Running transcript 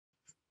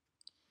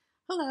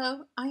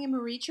Hello, I am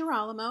Marie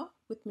Girolamo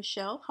with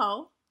Michelle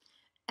Hull,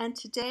 and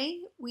today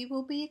we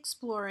will be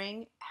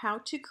exploring how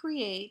to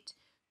create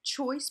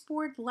choice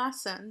board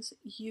lessons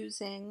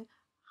using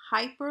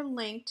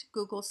hyperlinked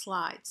Google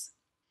Slides.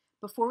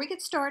 Before we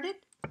get started,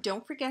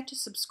 don't forget to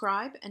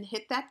subscribe and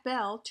hit that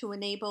bell to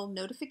enable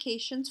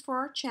notifications for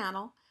our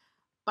channel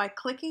by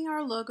clicking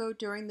our logo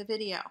during the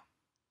video.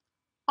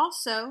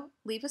 Also,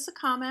 leave us a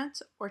comment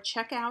or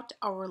check out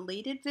our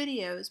related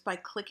videos by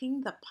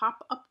clicking the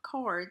pop-up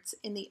cards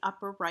in the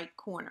upper right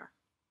corner.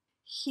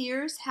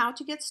 Here's how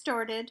to get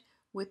started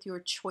with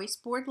your choice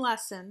board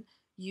lesson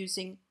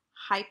using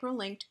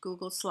hyperlinked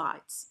Google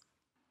Slides.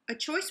 A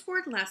choice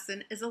board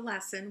lesson is a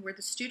lesson where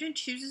the student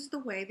chooses the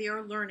way they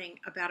are learning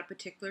about a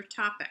particular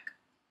topic.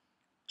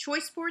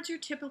 Choice boards are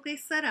typically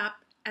set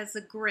up as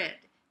a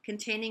grid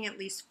containing at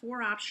least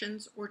 4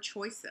 options or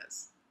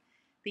choices.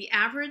 The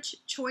average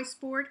choice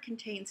board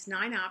contains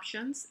 9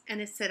 options and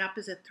is set up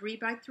as a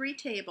 3x3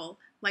 table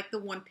like the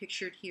one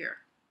pictured here.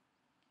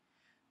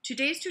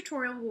 Today's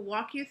tutorial will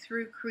walk you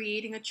through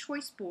creating a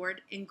choice board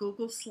in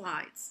Google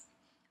Slides.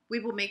 We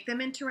will make them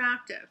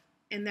interactive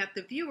in that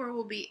the viewer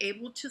will be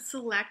able to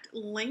select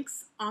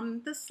links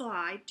on the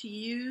slide to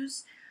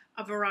use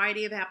a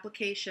variety of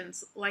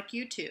applications like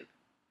YouTube.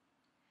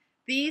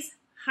 These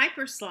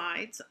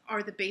hyperslides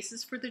are the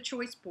basis for the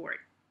choice board.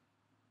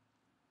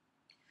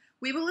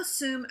 We will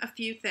assume a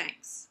few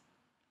things.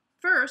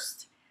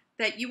 First,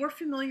 that you are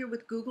familiar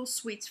with Google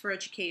Suites for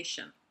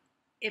Education.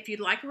 If you'd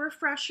like a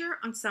refresher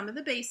on some of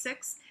the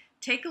basics,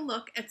 take a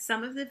look at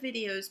some of the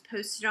videos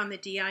posted on the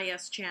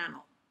DIS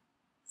channel.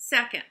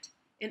 Second,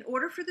 in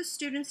order for the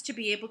students to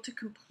be able to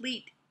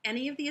complete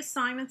any of the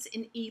assignments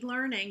in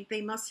e-learning,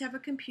 they must have a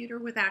computer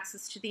with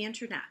access to the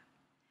internet.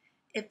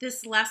 If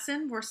this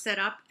lesson were set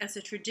up as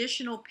a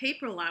traditional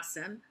paper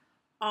lesson,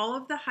 all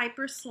of the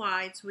hyper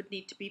slides would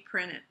need to be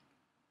printed.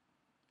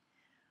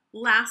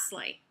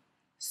 Lastly,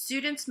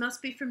 students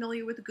must be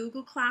familiar with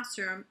Google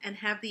Classroom and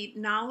have the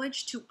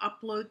knowledge to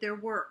upload their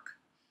work.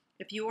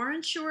 If you are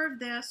unsure of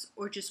this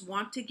or just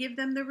want to give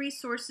them the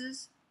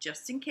resources,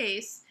 just in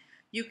case,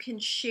 you can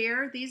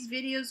share these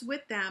videos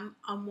with them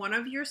on one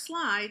of your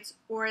slides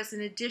or as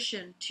an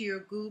addition to your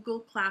Google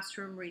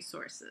Classroom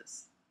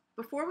resources.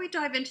 Before we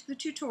dive into the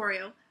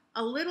tutorial,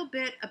 a little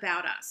bit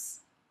about us.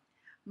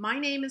 My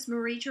name is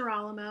Marie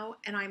Girolamo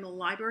and I'm a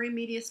Library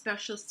Media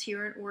Specialist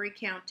here in Horry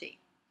County.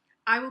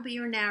 I will be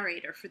your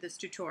narrator for this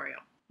tutorial.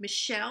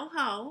 Michelle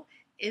Hull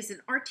is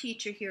an art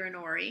teacher here in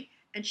Horry,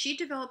 and she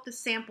developed the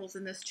samples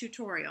in this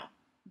tutorial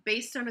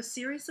based on a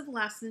series of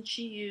lessons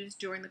she used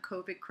during the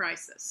COVID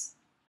crisis.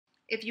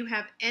 If you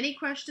have any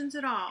questions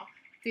at all,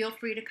 feel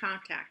free to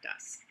contact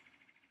us.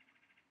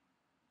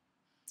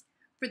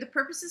 For the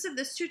purposes of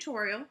this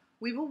tutorial,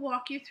 we will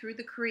walk you through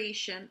the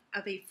creation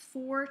of a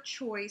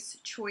 4-choice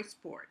choice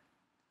board.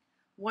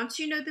 Once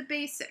you know the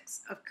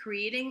basics of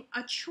creating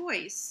a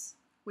choice,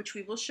 which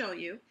we will show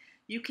you,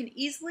 you can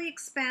easily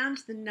expand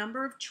the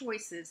number of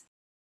choices.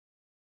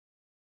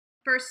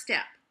 First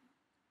step,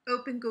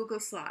 open Google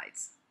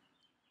Slides.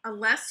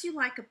 Unless you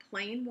like a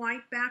plain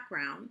white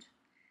background,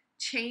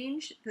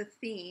 change the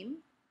theme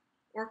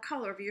or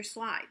color of your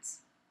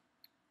slides.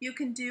 You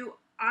can do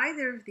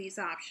either of these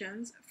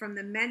options from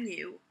the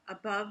menu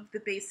above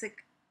the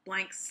basic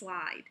blank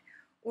slide,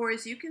 or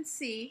as you can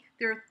see,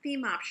 there are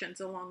theme options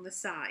along the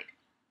side.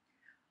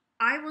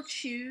 I will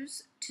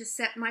choose to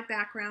set my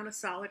background a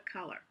solid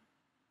color.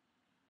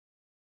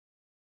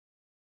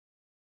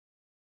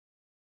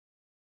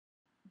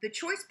 The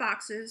choice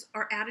boxes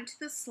are added to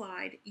the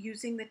slide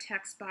using the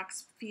text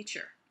box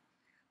feature.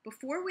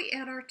 Before we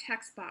add our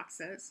text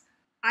boxes,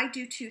 I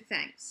do 2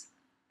 things.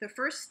 The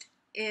first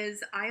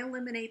is I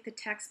eliminate the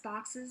text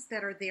boxes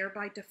that are there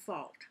by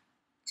default.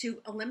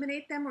 To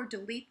eliminate them or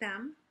delete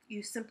them,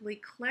 you simply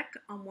click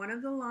on one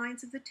of the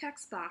lines of the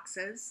text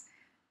boxes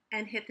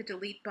and hit the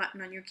delete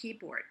button on your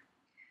keyboard.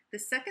 The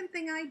second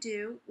thing I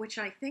do, which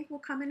I think will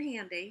come in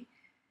handy,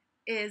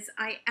 is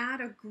I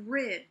add a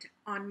grid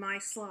on my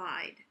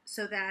slide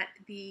so that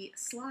the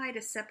slide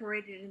is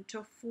separated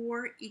into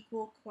 4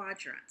 equal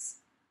quadrants.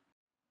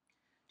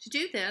 To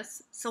do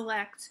this,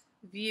 select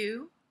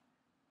View,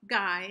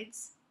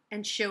 Guides,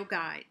 and Show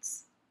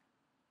Guides.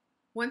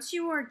 Once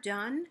you are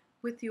done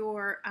with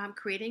your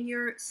creating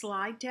your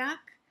slide deck,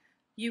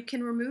 you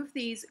can remove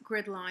these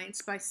grid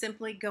lines by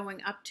simply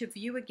going up to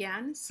View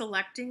again,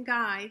 selecting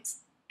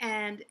Guides,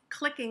 and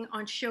clicking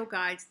on Show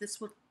Guides. This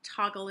will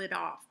toggle it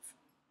off.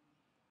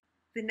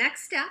 The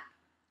next step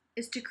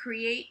is to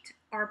create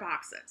our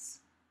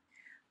boxes.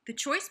 The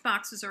choice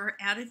boxes are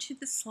added to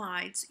the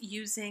slides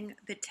using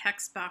the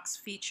text box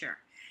feature.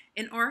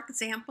 In our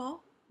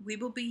example, we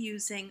will be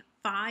using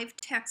 5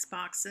 text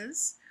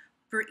boxes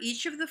for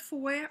each of the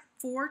 4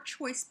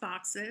 choice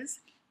boxes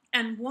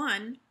and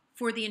 1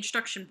 for the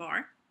instruction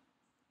bar.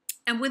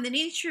 And within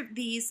each of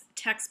these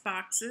text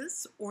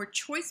boxes or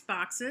choice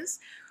boxes,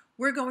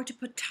 we're going to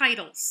put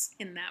titles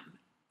in them,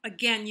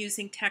 again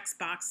using text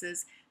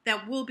boxes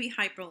that will be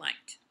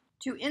hyperlinked.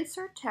 To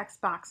insert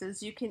text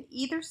boxes, you can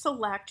either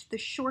select the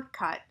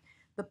shortcut,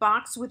 the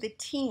box with a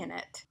T in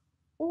it,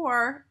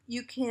 Or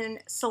you can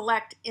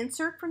select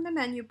Insert from the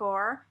menu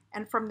bar,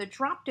 and from the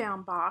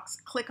drop-down box,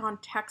 click on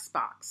Text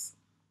Box.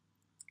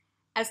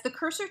 As the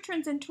cursor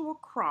turns into a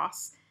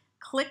cross,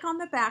 click on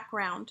the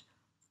background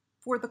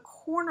for the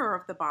corner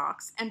of the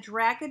box and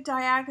drag it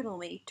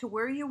diagonally to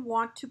where you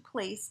want to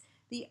place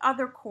the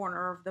other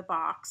corner of the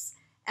box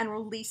and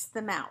release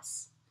the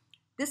mouse.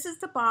 This is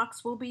the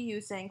box we'll be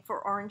using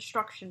for our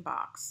instruction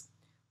box.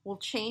 We'll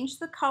change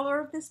the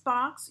color of this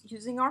box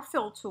using our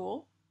fill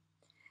tool,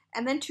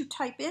 and then to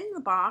type in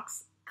the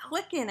box,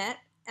 click in it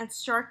and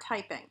start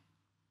typing.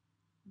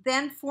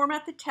 Then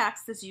format the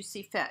text as you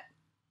see fit.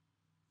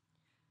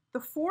 The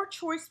 4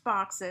 choice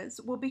boxes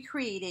we'll be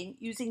creating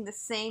using the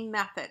same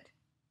method.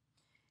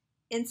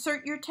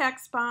 Insert your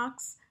text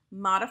box,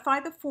 modify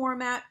the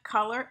format,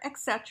 color,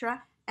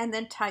 etc., and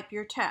then type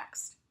your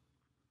text.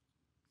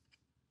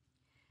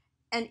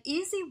 An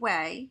easy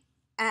way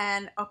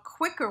and a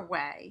quicker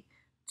way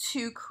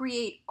to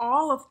create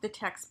all of the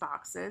text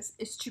boxes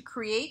is to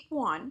create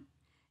one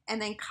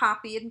and then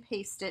copy and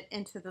paste it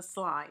into the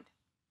slide.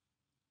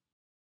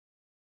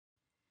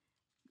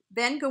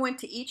 Then go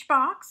into each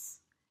box,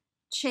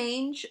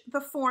 change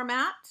the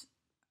format,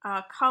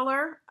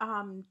 color,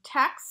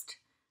 text,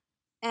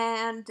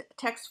 and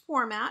text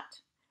format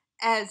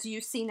as you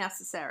see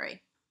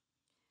necessary.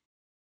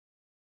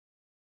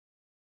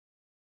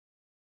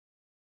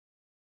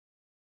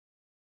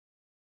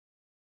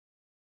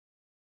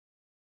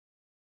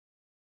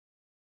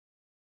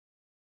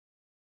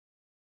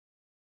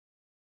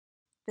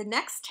 The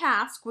next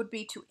task would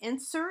be to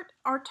insert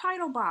our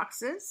title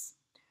boxes,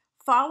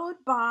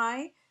 followed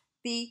by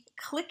the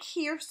click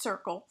here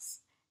circles,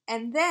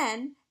 and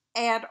then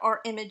add our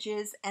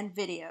images and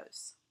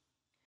videos.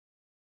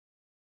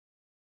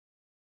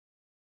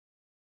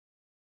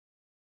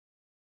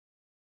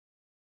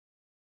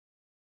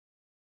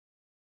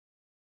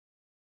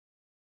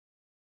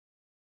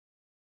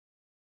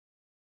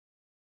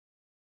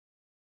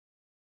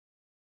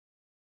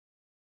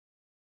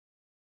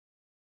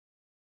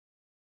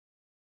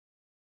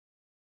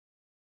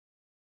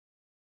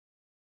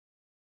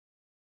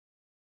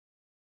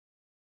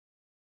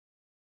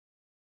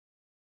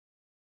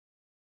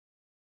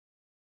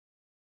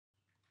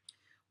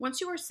 Once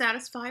you are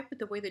satisfied with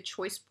the way the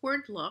choice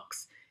board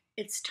looks,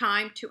 it's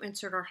time to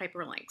insert our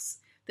hyperlinks.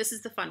 This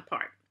is the fun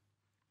part.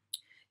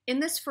 In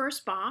this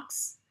first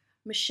box,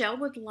 Michelle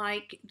would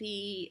like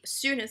the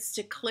students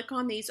to click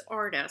on these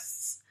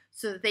artists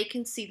so that they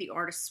can see the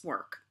artist's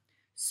work.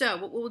 So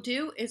what we'll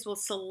do is we'll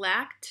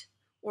select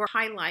or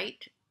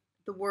highlight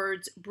the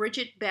words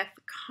Bridget Beth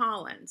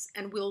Collins,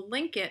 and we'll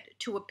link it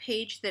to a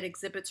page that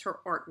exhibits her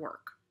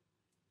artwork.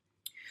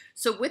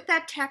 So with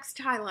that text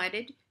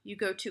highlighted, you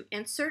go to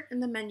Insert in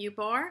the menu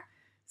bar,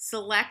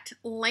 select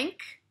Link,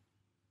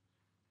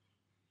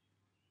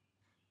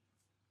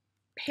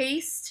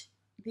 paste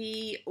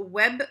the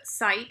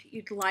website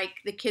you'd like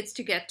the kids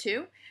to get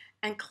to,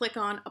 and click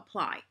on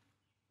Apply.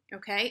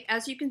 Okay,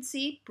 as you can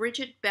see,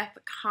 Bridget Beth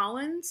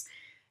Collins,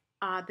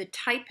 the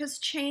type has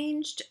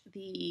changed,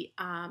 the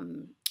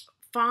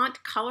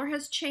font color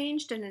has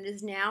changed, and it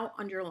is now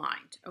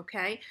underlined,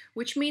 okay,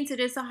 which means it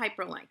is a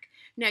hyperlink.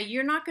 Now,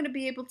 you're not going to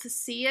be able to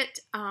see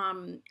it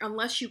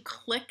unless you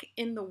click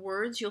in the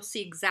words. You'll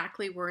see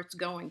exactly where it's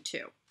going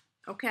to,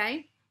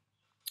 okay?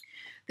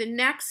 The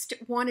next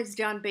one is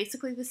done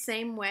basically the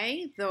same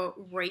way. The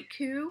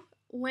Reiku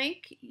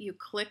link, you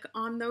click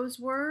on those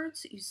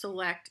words, you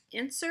select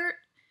Insert,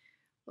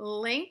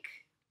 Link,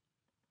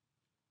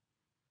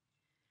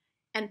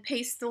 and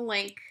paste the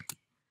link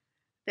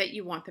that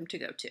you want them to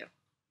go to.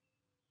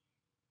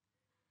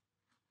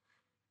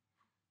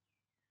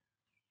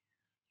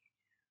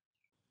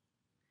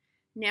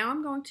 Now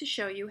I'm going to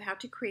show you how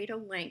to create a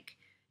link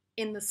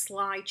in the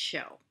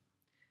slideshow.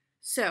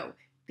 So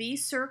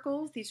these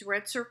circles, these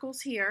red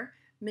circles here,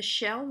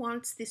 Michelle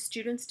wants the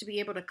students to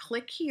be able to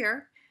click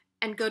here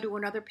and go to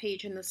another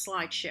page in the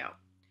slideshow.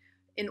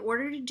 In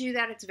order to do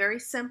that, it's very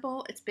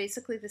simple. It's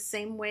basically the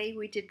same way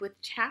we did with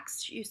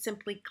text. You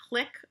simply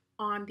click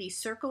on the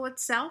circle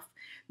itself.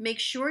 Make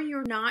sure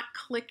you're not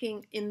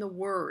clicking in the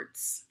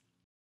words.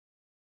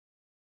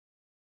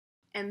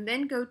 And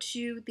then go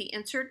to the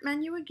Insert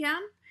menu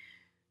again.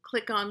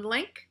 Click on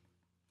Link,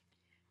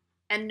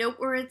 and note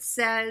where it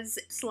says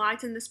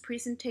Slides in this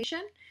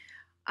presentation.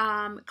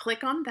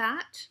 Click on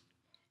that,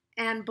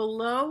 and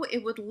below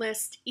it would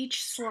list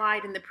each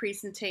slide in the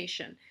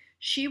presentation.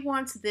 She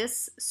wants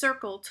this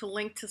circle to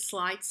link to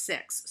slide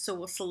 6, so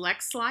we'll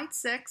select slide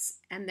 6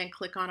 and then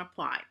click on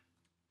Apply.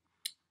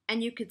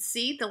 And you can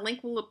see the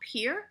link will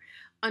appear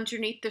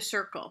underneath the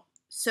circle.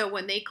 So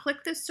when they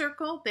click this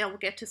circle, they'll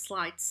get to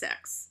slide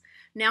 6.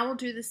 Now we'll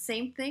do the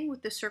same thing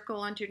with the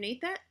circle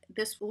underneath it,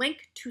 this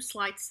link to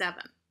slide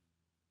 7.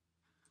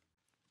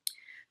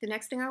 The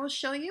next thing I will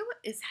show you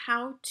is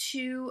how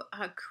to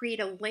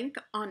create a link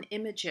on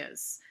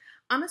images.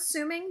 I'm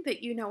assuming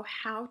that you know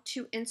how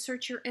to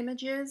insert your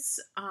images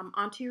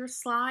onto your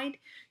slide.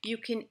 You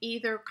can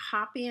either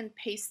copy and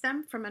paste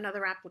them from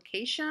another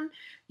application.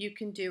 You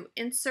can do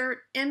Insert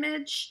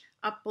Image,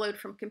 upload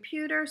from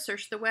computer,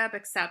 search the web,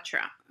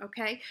 etc.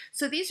 Okay,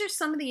 so these are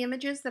some of the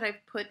images that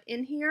I've put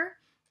in here.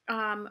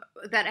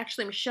 That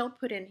actually Michelle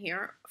put in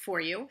here for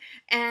you.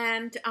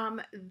 And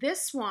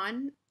this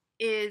one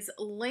is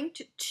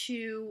linked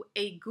to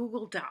a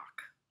Google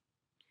Doc.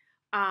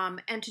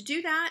 And to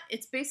do that,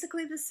 it's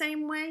basically the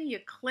same way. You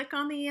click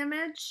on the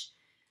image,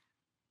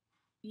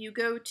 you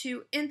go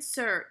to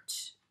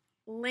Insert,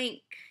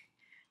 Link,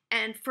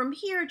 and from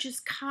here,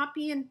 just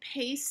copy and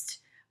paste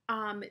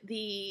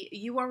the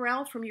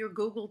URL from your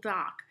Google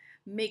Doc.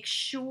 Make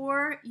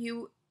sure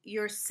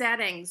your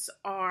settings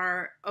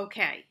are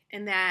okay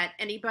and that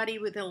anybody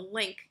with a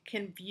link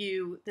can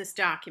view this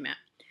document.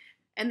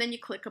 And then you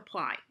click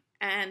Apply.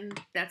 And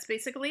that's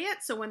basically it.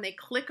 So when they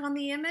click on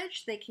the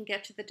image, they can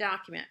get to the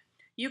document.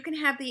 You can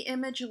have the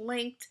image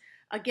linked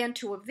again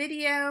to a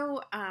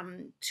video,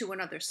 to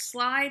another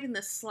slide in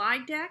the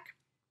slide deck,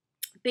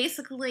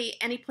 basically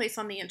any place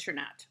on the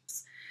internet.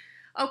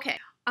 Okay,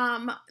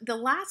 the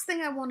last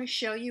thing I want to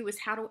show you is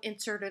how to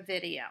insert a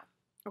video.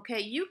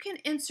 Okay, you can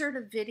insert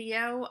a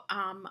video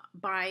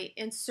by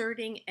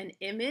inserting an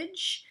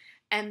image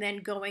and then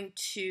going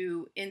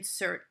to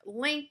insert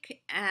link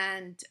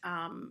and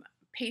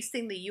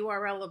pasting the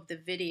URL of the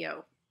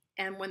video.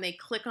 And when they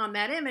click on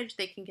that image,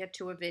 they can get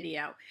to a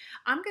video.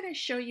 I'm going to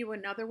show you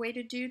another way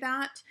to do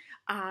that,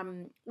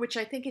 which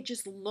I think it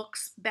just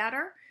looks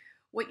better.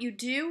 What you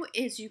do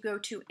is you go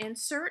to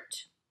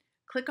Insert,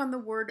 click on the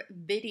word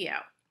Video,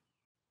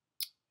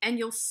 and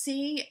you'll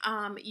see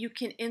you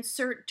can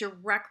insert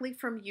directly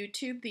from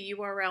YouTube, the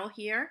URL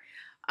here,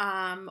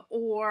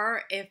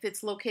 or if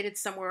it's located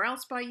somewhere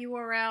else by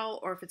URL,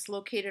 or if it's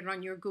located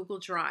on your Google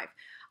Drive.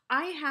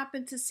 I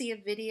happened to see a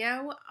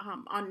video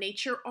on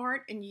nature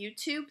art in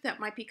YouTube that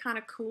might be kind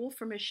of cool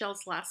for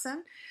Michelle's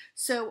lesson.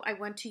 So I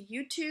went to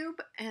YouTube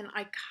and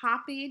I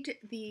copied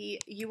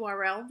the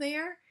URL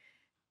there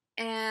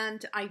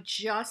and I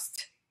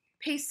just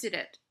pasted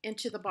it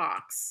into the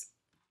box.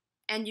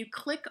 And you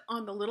click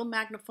on the little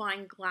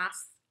magnifying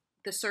glass,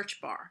 the search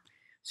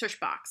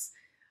box.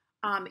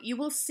 You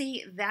will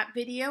see that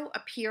video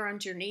appear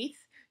underneath.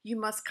 You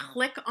must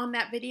click on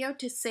that video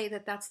to say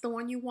that that's the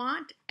one you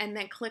want, and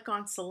then click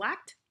on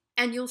select.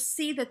 And you'll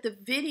see that the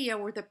video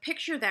or the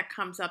picture that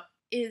comes up,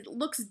 it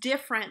looks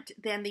different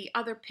than the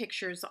other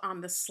pictures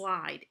on the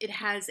slide. It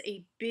has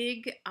a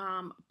big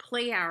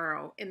play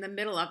arrow in the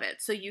middle of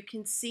it. So you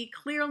can see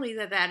clearly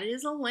that that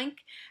is a link,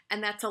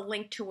 and that's a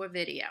link to a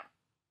video.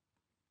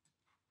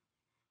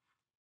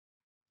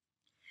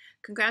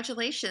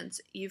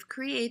 Congratulations, you've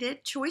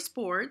created choice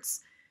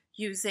boards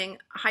using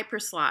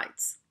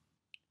hyperslides.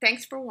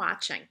 Thanks for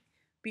watching.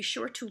 Be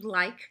sure to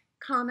like,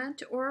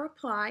 comment, or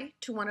apply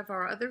to one of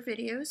our other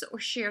videos or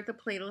share the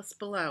playlist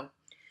below.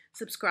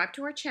 Subscribe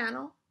to our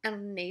channel and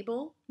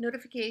enable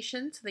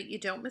notifications so that you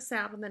don't miss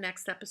out on the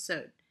next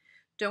episode.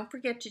 Don't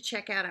forget to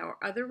check out our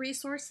other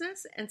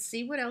resources and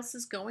see what else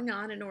is going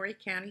on in Horry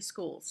County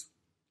Schools.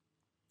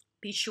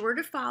 Be sure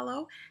to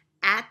follow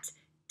at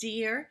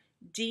Dear,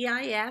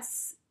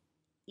 DISES,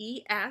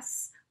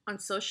 on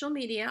social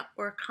media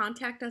or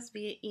contact us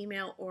via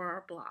email or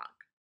our blog.